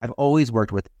I've always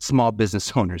worked with small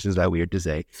business owners. Is that weird to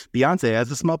say? Beyonce has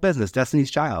a small business,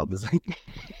 Destiny's Child. It's like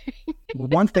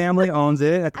one family owns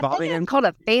it. I think it's called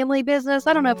a family business.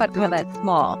 I don't know if I'd call that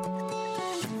small.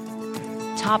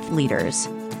 Top leaders,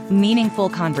 meaningful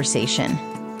conversation,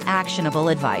 actionable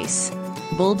advice,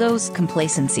 bulldoze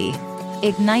complacency,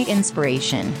 ignite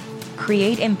inspiration,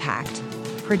 create impact.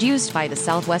 Produced by the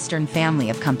Southwestern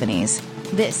family of companies.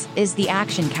 This is the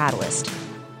Action Catalyst.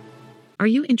 Are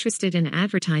you interested in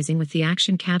advertising with the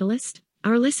Action Catalyst?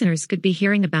 Our listeners could be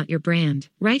hearing about your brand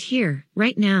right here,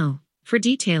 right now. For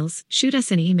details, shoot us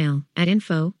an email at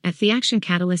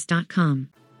info@theactioncatalyst.com.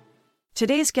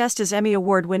 Today's guest is Emmy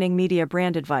Award-winning media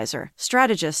brand advisor,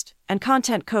 strategist, and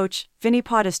content coach, Vinnie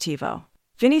Potestivo.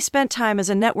 Vinnie spent time as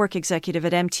a network executive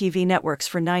at MTV Networks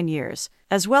for 9 years,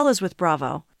 as well as with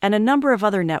Bravo, and a number of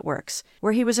other networks,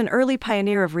 where he was an early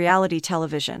pioneer of reality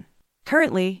television.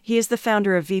 Currently, he is the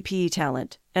founder of VPE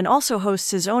Talent, and also hosts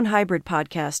his own hybrid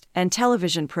podcast and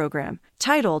television program,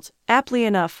 titled, aptly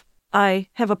enough, I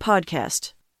Have a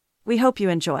Podcast. We hope you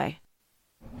enjoy.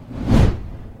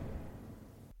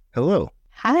 Hello.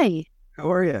 Hi.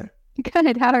 How are you?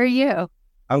 Good. How are you?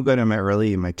 I'm good. Am I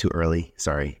early? Am I too early?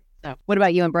 Sorry. So, what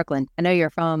about you in Brooklyn? I know you're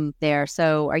from there.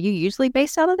 So are you usually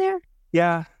based out of there?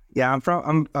 Yeah.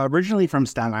 I'm originally from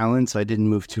Staten Island, so I didn't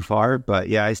move too far. But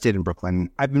yeah, I stayed in Brooklyn.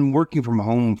 I've been working from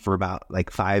home for about like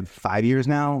five years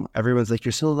now. Everyone's like,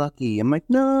 "You're so lucky." I'm like,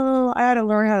 "No, I had to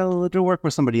learn how to work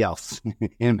with somebody else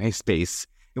in my space."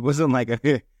 It wasn't like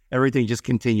everything just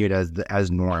continued as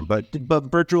norm. But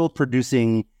virtual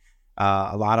producing,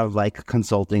 a lot of like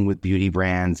consulting with beauty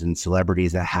brands and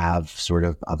celebrities that have sort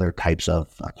of other types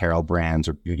of apparel brands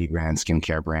or beauty brands,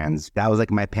 skincare brands. That was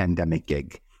like my pandemic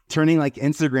gig. Turning like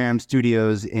Instagram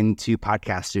studios into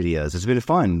podcast studios. It's been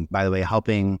fun, by the way,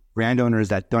 helping brand owners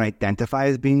that don't identify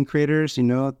as being creators. You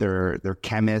know, they're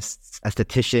chemists,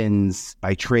 estheticians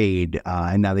by trade,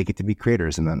 and now they get to be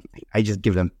creators. And then I just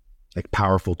give them like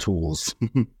powerful tools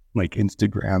like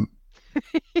Instagram.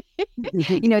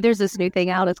 You know, there's this new thing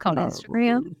out. It's called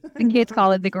Instagram. The kids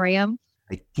call it the gram.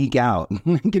 I geek out.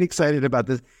 I get excited about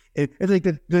this. It's like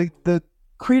the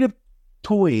creative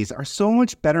toys are so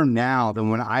much better now than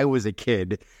when I was a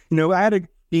kid. You know, I had to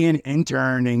be an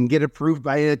intern and get approved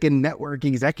by like a network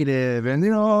executive. And, you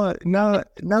know, now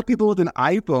people with an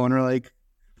iPhone are like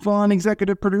fun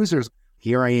executive producers.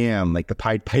 Here I am, like the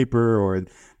Pied Piper or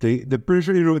the British,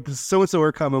 you know, the so-and-so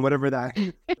are coming, whatever that.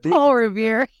 Paul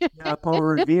Revere. Yeah, Paul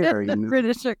Revere. The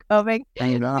British are coming.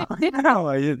 I know.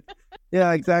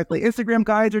 Yeah, exactly. Instagram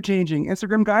guides are changing.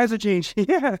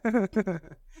 Yeah.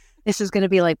 This is going to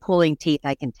be like pulling teeth,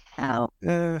 I can tell.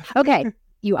 Okay.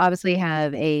 You obviously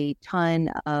have a ton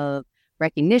of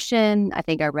recognition. I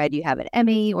think I read you have an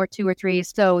Emmy or 2 or 3.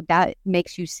 So that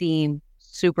makes you seem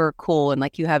super cool. And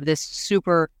like you have this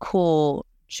super cool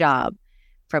job.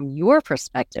 From your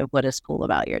perspective, what is cool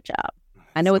about your job?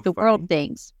 I know what the world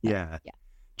thinks. Yeah.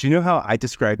 Do you know how I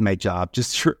described my job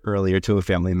just earlier to a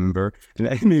family member? And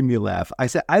it made me laugh. I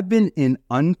said, I've been in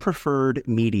unpreferred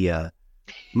media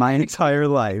my entire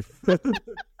life.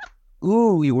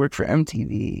 Ooh, you work for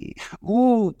MTV.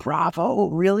 Ooh, Bravo.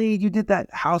 Really? You did that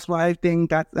housewife thing?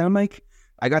 And I'm like,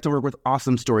 I got to work with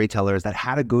awesome storytellers that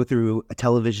had to go through a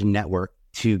television network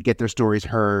to get their stories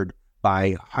heard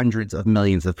by hundreds of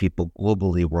millions of people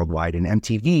globally, worldwide. And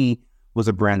MTV was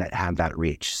a brand that had that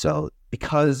reach. So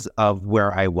because of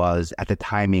where I was at the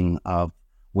timing of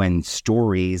when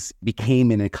stories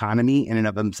became an economy in and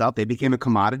of themselves, they became a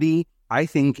commodity. I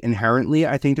think inherently,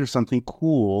 there's something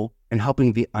cool in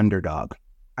helping the underdog.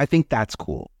 I think that's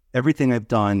cool. Everything I've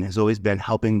done has always been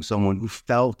helping someone who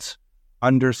felt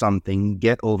under something,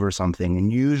 get over something.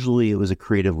 And usually it was a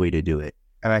creative way to do it.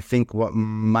 And I think what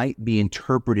might be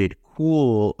interpreted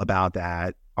cool about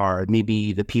that are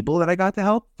maybe the people that I got to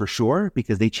help, for sure,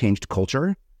 because they changed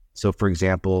culture. So for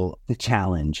example, the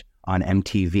challenge on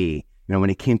MTV, you know, when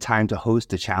it came time to host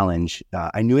the challenge,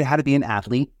 I knew it had to be an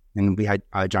athlete. And we had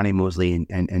Johnny Mosley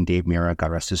and Dave Mira,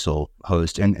 God rest his soul,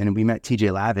 host. And we met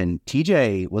TJ Lavin.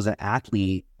 TJ was an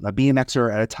athlete, a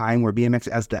BMXer at a time where BMX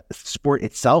as the sport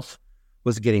itself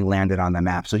was getting landed on the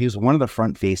map. So he was one of the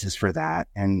front faces for that.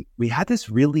 And we had this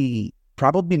really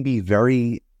probably be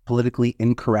very politically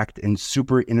incorrect and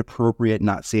super inappropriate,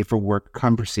 not safe for work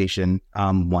conversation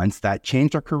once that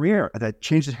changed our career. That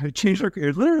changed our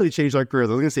career, literally changed our careers.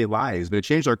 I was going to say lives, but it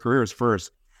changed our careers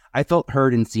first. I felt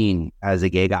heard and seen as a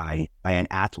gay guy by an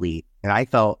athlete. And I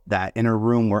felt that in a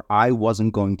room where I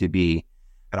wasn't going to be,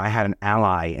 that I had an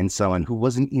ally and someone who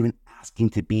wasn't even asking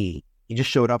to be. He just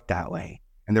showed up that way.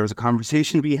 And there was a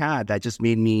conversation we had that just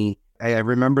made me, I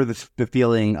remember the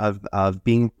feeling of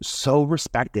being so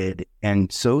respected and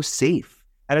so safe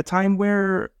at a time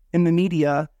where in the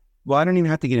media, well, I don't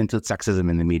even have to get into sexism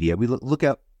in the media. We look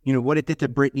at, what it did to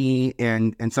Britney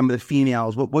and some of the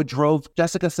females. What drove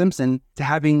Jessica Simpson to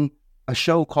having a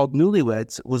show called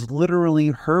Newlyweds was literally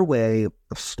her way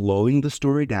of slowing the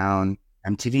story down.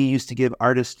 MTV used to give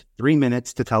artists 3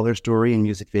 minutes to tell their story in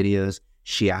music videos.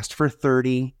 She asked for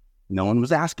 30. No one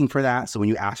was asking for that. So when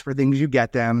you ask for things, you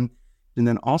get them. And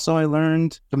then also I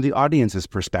learned from the audience's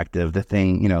perspective, the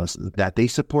thing, that they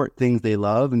support things they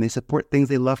love and they support things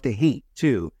they love to hate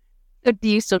too. So do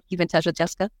you still keep in touch with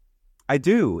Jessica? I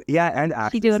do. Yeah. And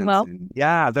she doing well?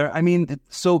 Yeah.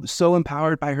 So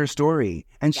empowered by her story.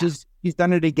 And she's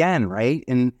done it again. Right.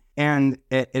 And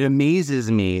it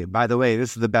amazes me, by the way,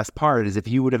 this is the best part, is if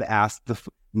you would have asked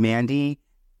Mandy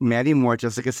Moore,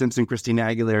 Jessica Simpson, Christina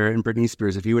Aguilera, and Britney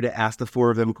Spears, if you would have asked the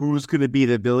four of them, who's going to be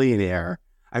the billionaire?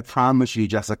 I promise you,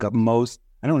 Jessica, I don't want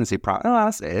to say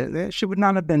I'll say it. She would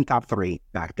not have been top 3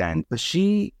 back then. But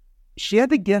she had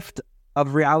the gift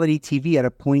of reality TV at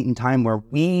a point in time where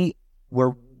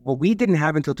what we didn't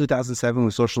have until 2007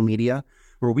 with social media,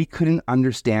 where we couldn't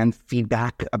understand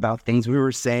feedback about things we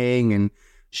were saying. And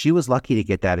she was lucky to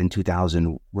get that in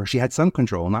 2000, where she had some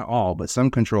control, not all, but some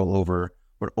control over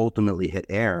what ultimately hit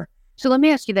air. So let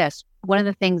me ask you this. One of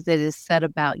the things that is said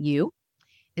about you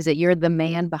is that you're the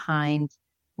man behind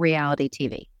reality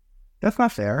TV. That's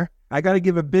not fair. I got to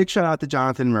give a big shout out to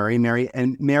Jonathan Murray,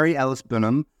 Mary Ellis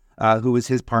Bunham, who was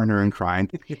his partner in crime.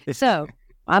 So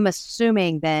I'm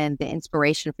assuming then the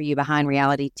inspiration for you behind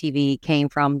reality TV came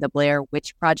from the Blair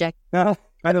Witch Project. By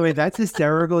the way, that's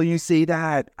hysterical. You see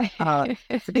that.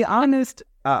 To be honest,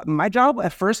 my job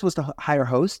at first was to hire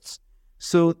hosts.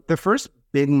 So the first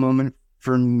big moment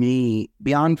for me,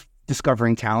 beyond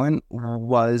discovering talent,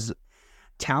 was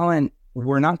talent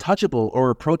were not touchable or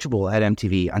approachable at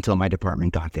MTV until my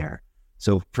department got there.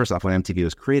 So first off, when MTV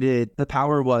was created, the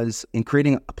power was in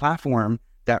creating a platform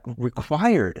that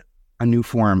required a new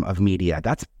form of media.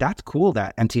 That's cool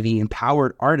that MTV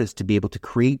empowered artists to be able to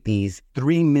create these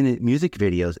 3-minute music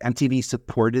videos. MTV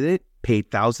supported it, paid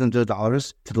thousands of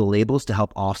dollars to the labels to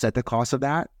help offset the cost of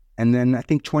that. And then I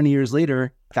think 20 years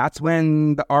later, that's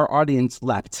when our audience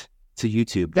leapt to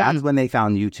YouTube. That's when they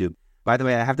found YouTube. By the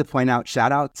way, I have to point out,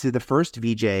 shout out to the first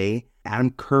VJ, Adam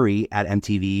Curry at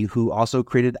MTV, who also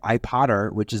created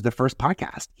iPodder, which is the first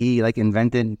podcast. He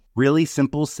invented really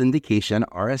simple syndication,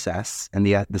 RSS, and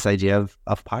this idea of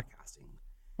podcasting.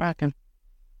 Rockin'.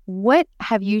 What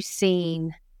have you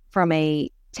seen from a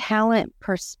talent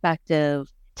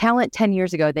perspective, talent 10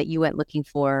 years ago that you went looking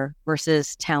for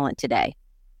versus talent today?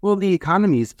 Well, the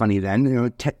economy is funny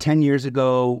then. 10 years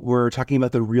ago, we're talking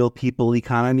about the real people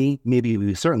economy. Maybe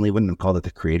we certainly wouldn't have called it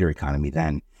the creator economy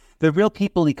then. The real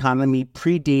people economy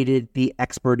predated the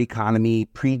expert economy,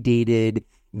 predated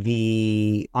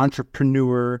the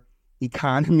entrepreneur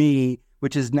economy,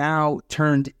 which is now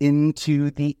turned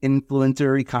into the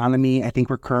influencer economy. I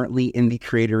think we're currently in the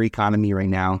creator economy right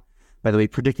now. By the way,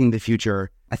 predicting the future,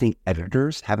 I think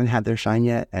editors haven't had their shine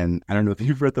yet. And I don't know if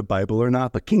you've read the Bible or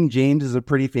not, but King James is a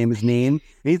pretty famous name.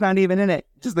 He's not even in it.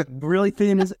 Just a really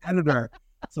famous editor.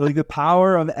 So the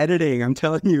power of editing, I'm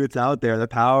telling you, it's out there. The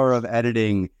power of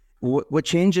editing. What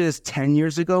changes 10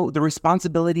 years ago? The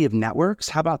responsibility of networks.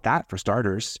 How about that for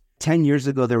starters? 10 years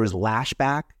ago, there was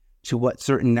lashback to what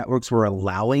certain networks were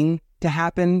allowing to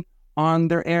happen on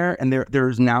their air. And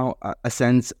there's now a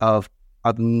sense of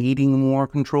needing more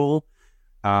control.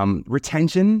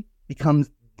 Retention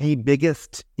becomes the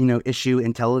biggest, issue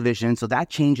in television. So that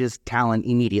changes talent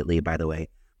immediately, by the way.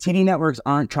 TV networks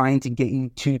aren't trying to get you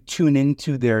to tune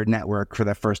into their network for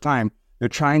the first time. They're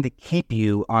trying to keep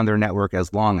you on their network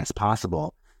as long as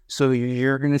possible. So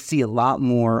you're going to see a lot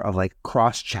more of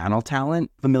cross-channel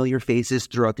talent, familiar faces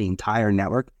throughout the entire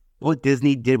network. What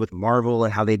Disney did with Marvel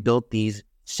and how they built these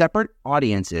separate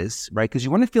audiences, right? Because you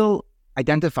want to feel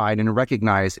identified and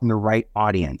recognized in the right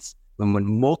audience.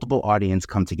 When multiple audience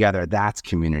come together, that's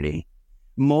community.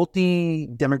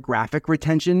 Multi-demographic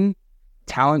retention,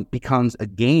 talent becomes a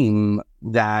game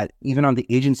that even on the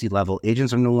agency level,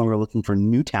 agents are no longer looking for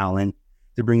new talent.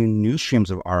 They're bringing new streams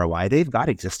of ROI. They've got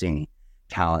existing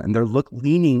talent, and they're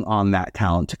leaning on that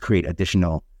talent to create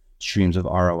additional streams of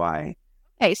ROI.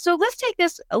 Okay, so let's take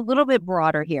this a little bit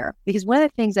broader here, because one of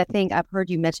the things I think I've heard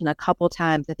you mention a couple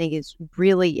times, I think is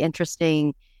really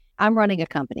interesting. I'm running a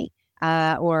company,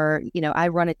 or I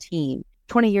run a team.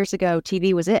 20 years ago,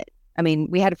 TV was it. I mean,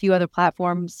 we had a few other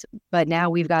platforms, but now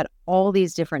we've got all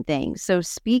these different things. So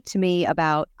speak to me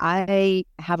about, I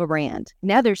have a brand.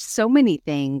 Now there's so many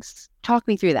things. Talk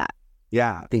me through that.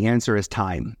 Yeah, the answer is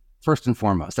time. First and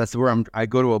foremost, that's where I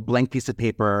go to a blank piece of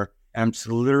paper And I'm just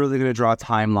literally going to draw a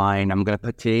timeline. I'm going to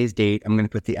put today's date. I'm going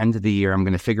to put the end of the year. I'm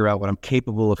going to figure out what I'm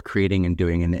capable of creating and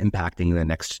doing and impacting in the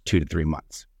next 2 to 3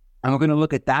 months. I'm going to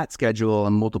look at that schedule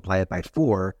and multiply it by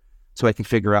 4 so I can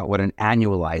figure out what an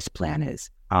annualized plan is.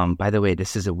 By the way,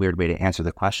 this is a weird way to answer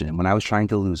the question. When I was trying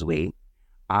to lose weight,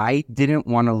 I didn't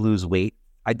want to lose weight.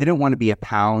 I didn't want to be a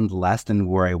pound less than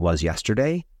where I was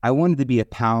yesterday. I wanted to be a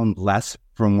pound less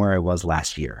from where I was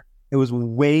last year. It was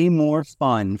way more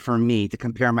fun for me to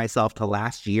compare myself to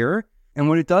last year. And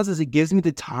what it does is it gives me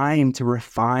the time to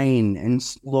refine and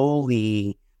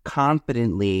slowly,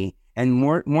 confidently, and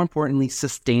more importantly,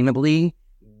 sustainably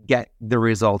get the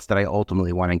results that I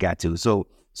ultimately want to get to. So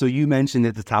you mentioned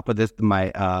at the top of this,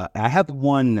 I have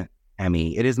one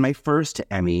Emmy. It is my first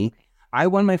Emmy. I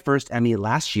won my first Emmy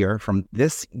last year from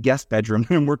this guest bedroom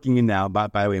I'm working in now, by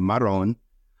the way, Maron.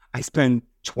 I spent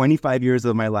 25 years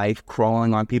of my life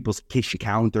crawling on people's kitchen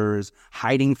counters,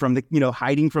 hiding from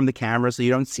the camera so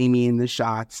you don't see me in the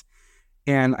shots.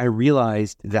 And I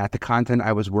realized that the content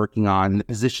I was working on, the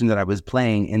position that I was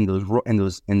playing in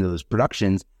those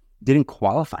productions, didn't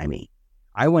qualify me.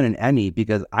 I won an Emmy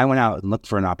because I went out and looked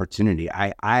for an opportunity.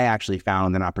 I actually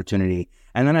found an opportunity,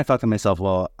 and then I thought to myself,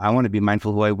 well, I want to be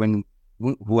mindful who I win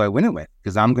it with,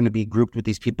 because I'm going to be grouped with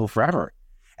these people forever.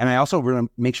 And I also want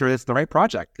to make sure it's the right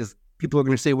project, because people are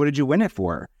going to say, what did you win it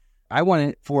for? I won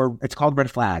it for, it's called Red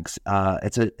Flags.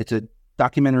 It's a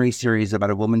documentary series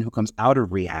about a woman who comes out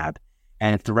of rehab,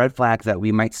 and it's the red flags that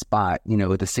we might spot,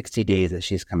 with the 60 days that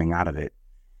she's coming out of it.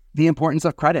 The importance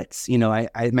of credits.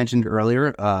 I mentioned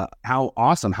earlier how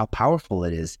awesome, how powerful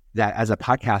it is that as a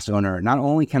podcast owner, not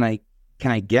only can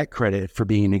I get credit for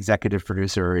being an executive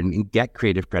producer and get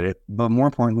creative credit, but more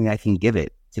importantly, I can give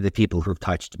it to the people who've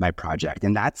touched my project.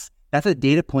 And that's a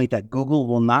data point that Google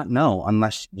will not know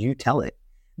unless you tell it.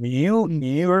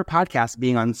 Your podcast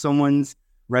being on someone's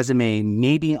resume,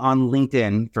 maybe on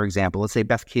LinkedIn, for example, let's say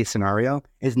best case scenario,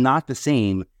 is not the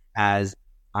same as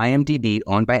IMDb,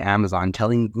 owned by Amazon,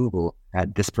 telling Google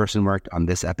that this person worked on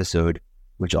this episode,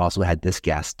 which also had this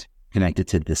guest connected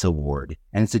to this award.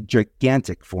 And it's a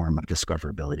gigantic form of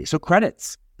discoverability. So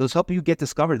credits, those help you get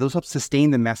discovered. Those help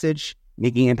sustain the message,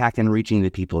 making impact and reaching the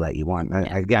people that you want.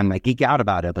 Again, I geek out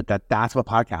about it, but that's what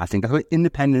podcasting, that's what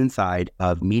independent side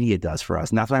of media does for us.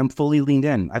 And that's why I'm fully leaned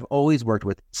in. I've always worked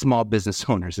with small business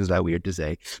owners. Is that weird to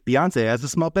say? Beyonce has a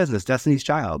small business, Destiny's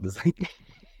Child. It's like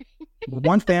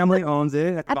one family owns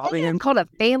it. I think it's called a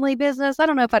family business. I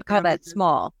don't know if I'd call that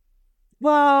small.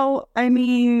 Well, I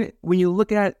mean, when you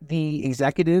look at the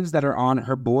executives that are on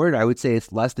her board, I would say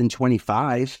it's less than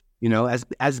 25.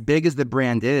 As big as the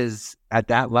brand is at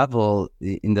that level,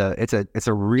 it's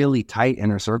a really tight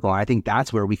inner circle. I think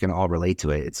that's where we can all relate to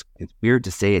it. It's weird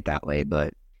to say it that way,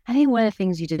 but I think one of the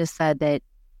things you just said that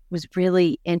was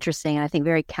really interesting, and I think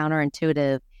very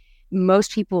counterintuitive.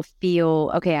 Most people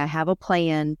feel, okay, I have a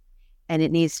plan, and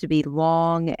it needs to be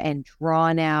long and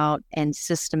drawn out and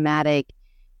systematic.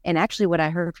 And actually what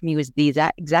I heard from you is the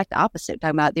exact opposite,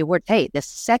 talking about the award. Hey, the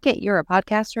second you're a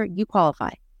podcaster, you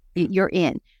qualify. You're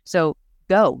in. So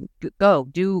go,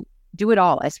 do it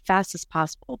all as fast as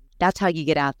possible. That's how you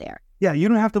get out there. Yeah, you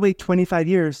don't have to wait 25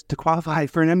 years to qualify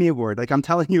for an Emmy Award. Like I'm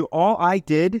telling you, all I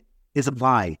did is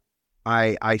apply.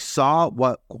 I saw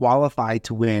what qualified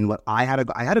to win, what I had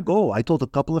a goal. I told a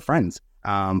couple of friends,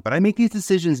 but I make these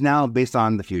decisions now based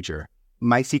on the future.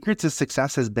 My secret to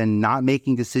success has been not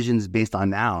making decisions based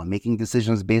on now, making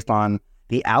decisions based on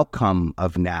the outcome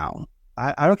of now.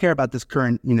 I don't care about this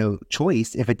current,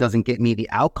 choice if it doesn't get me the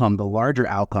outcome, the larger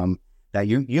outcome that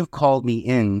you've called me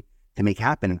in to make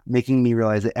happen, making me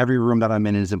realize that every room that I'm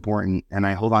in is important. And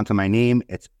I hold on to my name.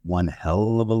 It's one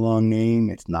hell of a long name.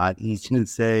 It's not easy to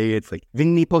say. It's like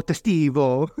Vinnie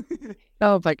Potestivo.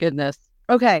 Oh my goodness.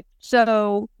 Okay.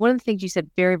 So one of the things you said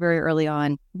very, very early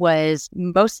on was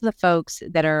most of the folks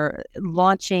that are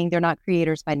launching, they're not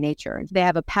creators by nature. They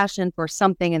have a passion for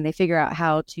something and they figure out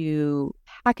how to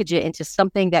package it into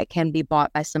something that can be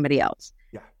bought by somebody else.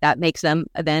 Yeah. That makes them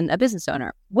then a business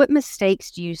owner. What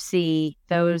mistakes do you see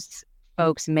those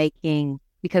folks making?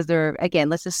 Because they're, again,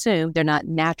 let's assume they're not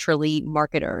naturally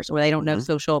marketers or they don't know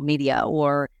social media,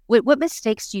 or what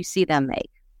mistakes do you see them make?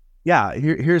 Yeah,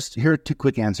 here are two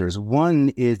quick answers. One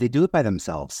is they do it by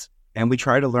themselves, and we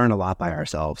try to learn a lot by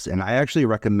ourselves. And I actually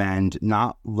recommend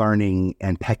not learning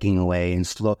and pecking away and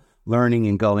slow learning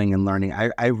and going and learning.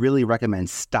 I really recommend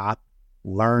stop,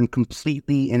 learn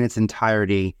completely in its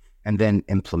entirety, and then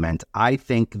implement. I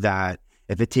think that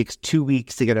if it takes 2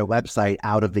 weeks to get a website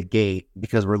out of the gate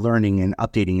because we're learning and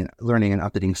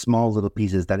updating small little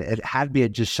pieces, that it had to be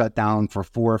just shut down for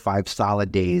 4 or 5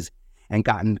 solid days and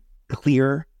gotten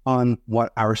clear on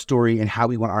what our story and how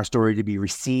we want our story to be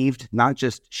received, not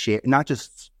just shared, not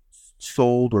just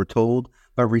sold or told,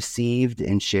 but received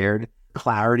and shared.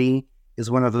 Clarity is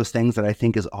one of those things that I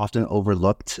think is often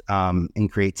overlooked in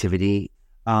creativity.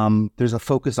 There's a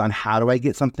focus on how do I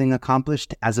get something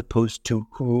accomplished as opposed to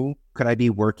who could I be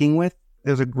working with.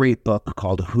 There's a great book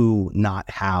called Who, Not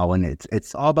How, and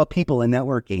it's all about people and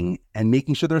networking and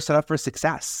making sure they're set up for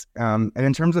success. And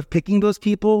in terms of picking those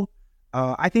people,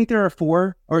 I think there are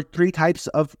 4 or 3 types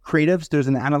of creatives. There's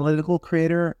an analytical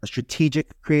creator, a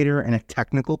strategic creator, and a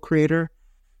technical creator.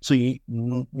 So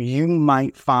you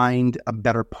might find a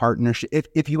better partnership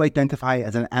if you identify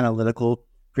as an analytical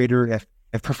creator,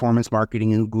 if performance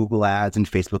marketing and Google ads and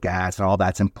Facebook ads and all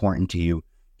that's important to you,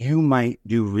 you might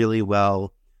do really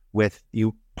well with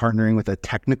you partnering with a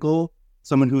technical,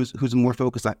 someone who's more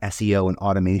focused on SEO and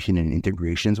automation and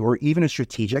integrations, or even a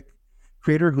strategic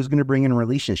creator who's going to bring in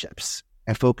relationships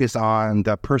and focus on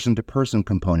the person-to-person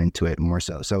component to it more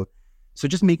so. So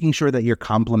just making sure that you're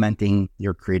complementing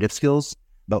your creative skills,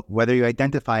 but whether you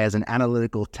identify as an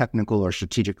analytical, technical, or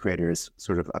strategic creator is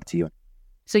sort of up to you.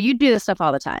 So you do this stuff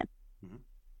all the time. Mm-hmm.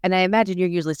 And I imagine you're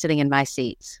usually sitting in my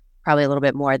seats, probably a little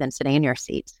bit more than sitting in your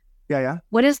seats. Yeah.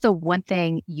 What is the one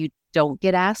thing you don't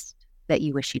get asked that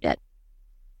you wish you did?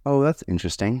 Oh, that's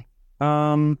interesting.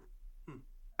 I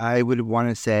would want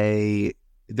to say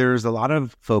there's a lot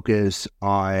of focus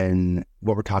on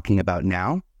what we're talking about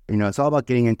now. It's all about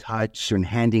getting in touch and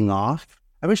handing off.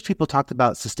 I wish people talked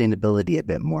about sustainability a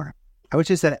bit more. I wish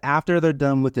they said after they're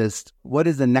done with this, what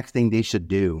is the next thing they should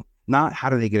do? Not how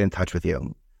do they get in touch with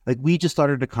you? Like, we just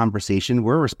started a conversation.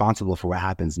 We're responsible for what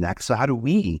happens next. So how do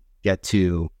we get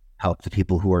to help the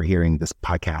people who are hearing this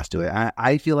podcast do it?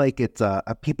 I feel like it's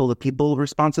a people-to-people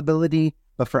responsibility.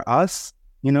 But for us,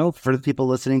 for the people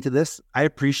listening to this, I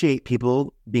appreciate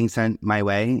people being sent my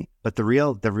way. But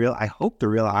I hope the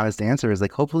real honest answer is,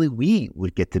 like, hopefully we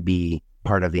would get to be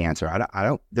part of the answer.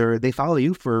 They follow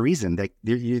you for a reason.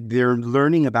 They're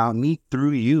learning about me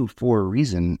through you for a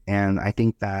reason. And I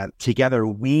think that together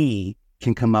we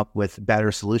can come up with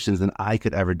better solutions than I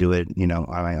could ever do it, on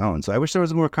my own. So I wish there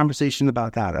was more conversation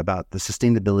about that, about the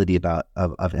sustainability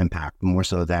of impact, more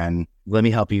so than let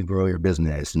me help you grow your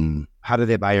business and how do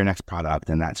they buy your next product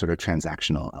and that sort of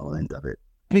transactional element of it.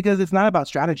 Because it's not about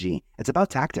strategy, it's about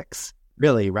tactics,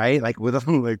 really, right? Like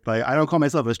I don't call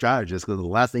myself a strategist because the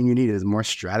last thing you need is more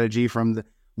strategy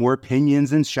more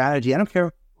opinions and strategy. I don't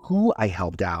care who I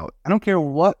helped out. I don't care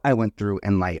what I went through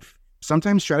in life.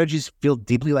 Sometimes strategies feel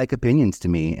deeply like opinions to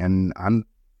me, and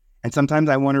sometimes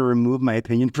I want to remove my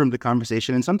opinion from the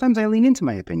conversation, and sometimes I lean into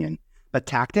my opinion. But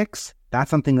tactics, that's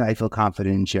something that I feel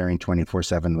confident in sharing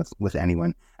 24/7 with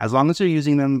anyone, as long as they're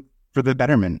using them for the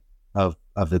betterment of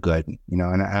the good,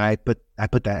 and I put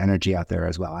that energy out there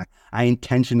as well. I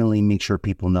intentionally make sure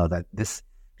people know that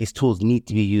these tools need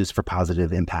to be used for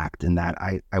positive impact, and that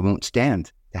I won't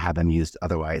stand to have them used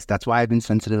otherwise. That's why I've been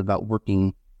sensitive about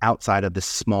working outside of this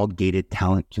small gated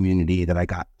talent community that I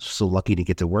got so lucky to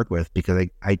get to work with, because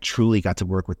I truly got to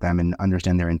work with them and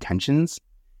understand their intentions.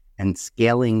 And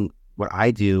scaling what I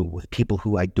do with people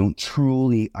who I don't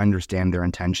truly understand their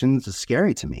intentions is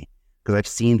scary to me, because I've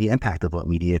seen the impact of what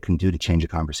media can do to change a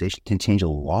conversation, to change a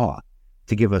law,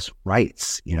 to give us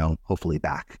rights, hopefully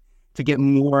back, to get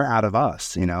more out of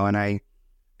us, and I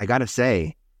got to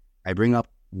say, I bring up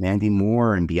Mandy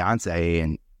Moore and Beyonce,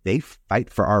 and they fight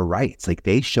for our rights. Like,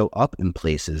 they show up in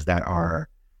places that are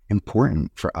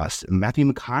important for us.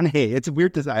 Matthew McConaughey, it's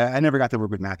weird to say, I never got to work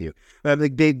with Matthew, but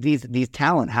like these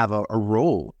talent have a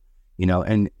role,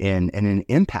 and an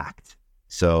impact.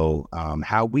 So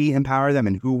how we empower them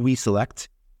and who we select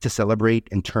to celebrate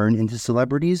and turn into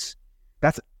celebrities,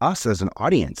 that's us as an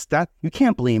audience. That you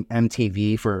can't blame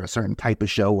MTV for a certain type of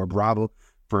show or Bravo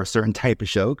for a certain type of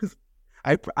show, because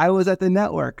I was at the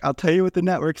network. I'll tell you what the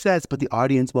network says, but the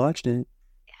audience watched it.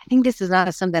 I think this is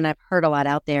not something I've heard a lot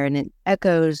out there, and it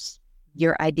echoes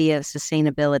your idea of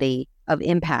sustainability, of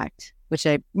impact, which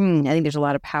I think there's a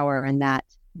lot of power in that,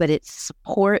 but it's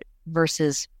support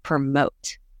versus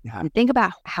promote. Yeah. And think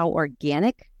about how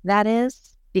organic that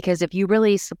is, because if you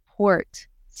really support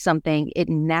something, it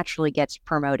naturally gets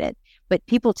promoted. But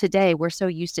people today, we're so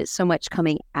used to it so much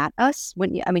coming at us.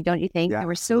 Wouldn't you? I mean, don't you think? Yeah,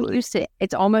 we're so absolutely used to it.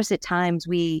 It's almost at times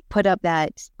we put up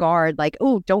that guard, like,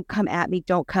 oh, don't come at me,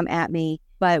 don't come at me.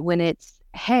 But when it's,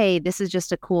 hey, this is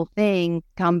just a cool thing,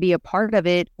 come be a part of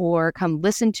it, or come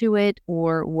listen to it,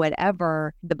 or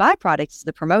whatever, the byproduct is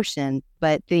the promotion,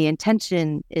 but the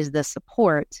intention is the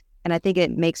support. And I think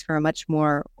it makes for a much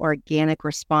more organic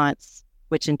response,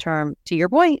 which in turn, to your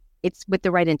point, it's with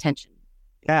the right intention.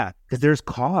 Yeah, because there's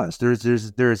cause,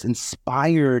 there's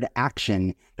inspired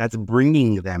action that's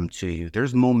bringing them to you.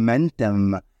 There's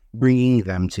momentum bringing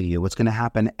them to you. What's going to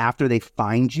happen after they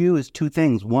find you is two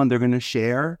things. One, they're going to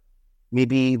share,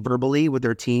 maybe verbally with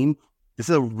their team. This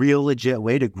is a real legit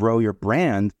way to grow your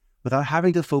brand without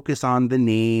having to focus on the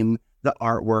name, the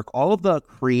artwork, all of the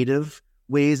creative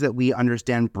ways that we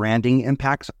understand branding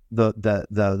impacts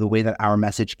the way that our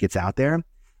message gets out there.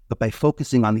 But by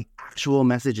focusing on the actual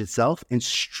message itself and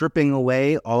stripping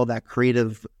away all of that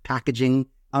creative packaging,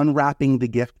 unwrapping the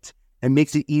gift, it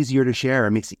makes it easier to share.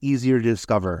 It makes it easier to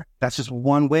discover. That's just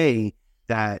one way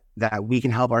that we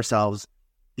can help ourselves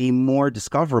be more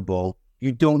discoverable.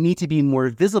 You don't need to be more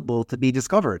visible to be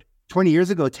discovered. 20 years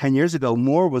ago, 10 years ago,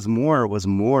 more was more was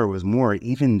more was more.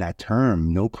 Even that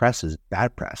term, no press is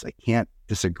bad press. I can't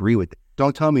disagree with it.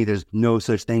 Don't tell me there's no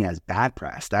such thing as bad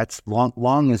press. That's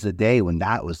long as the day when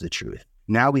that was the truth.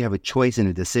 Now we have a choice and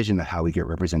a decision of how we get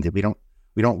represented.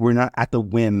 We're not at the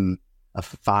whim of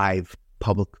 5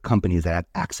 public companies that have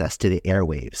access to the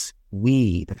airwaves.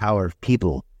 We, the power of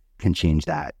people, can change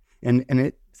that. And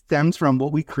it stems from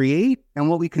what we create and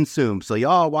what we consume. So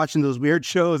y'all watching those weird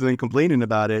shows and then complaining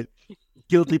about it,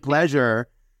 guilty pleasure.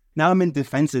 Now I'm in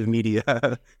defensive media.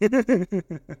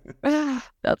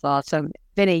 That's awesome.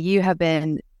 Vinnie, you have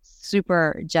been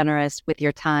super generous with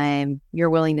your time, your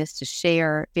willingness to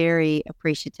share, very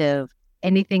appreciative.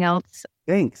 Anything else?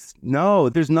 Thanks. No,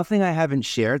 there's nothing I haven't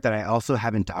shared that I also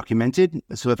haven't documented.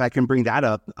 So if I can bring that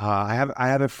up, I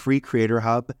have a free creator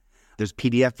hub. There's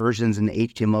PDF versions and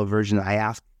HTML version. I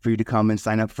ask for you to come and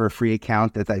sign up for a free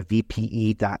account. That's at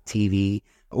vpe.tv.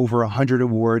 Over 100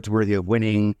 awards worthy of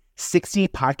winning. 60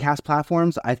 podcast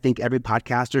platforms I think every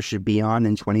podcaster should be on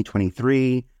in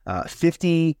 2023.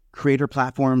 50 creator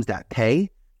platforms that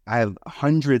pay. I have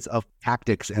hundreds of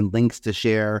tactics and links to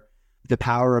share. The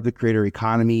power of the creator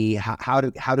economy, how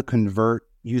to convert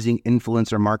using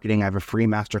influencer marketing. I have a free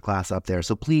masterclass up there.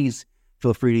 So please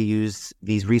feel free to use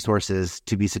these resources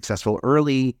to be successful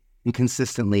early and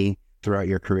consistently throughout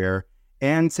your career.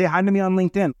 And say hi to me on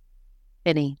LinkedIn.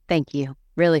 Vinnie, thank you.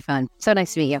 Really fun. So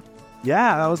nice to meet you.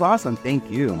 Yeah, that was awesome. Thank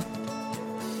you.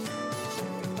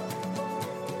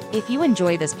 If you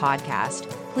enjoy this podcast,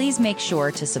 please make sure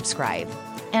to subscribe.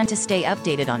 And to stay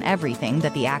updated on everything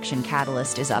that the Action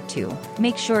Catalyst is up to,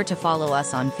 make sure to follow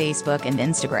us on Facebook and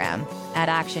Instagram at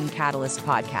Action Catalyst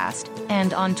Podcast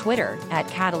and on Twitter at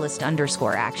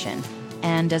Catalyst_Action.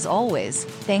 And as always,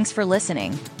 thanks for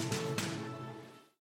listening.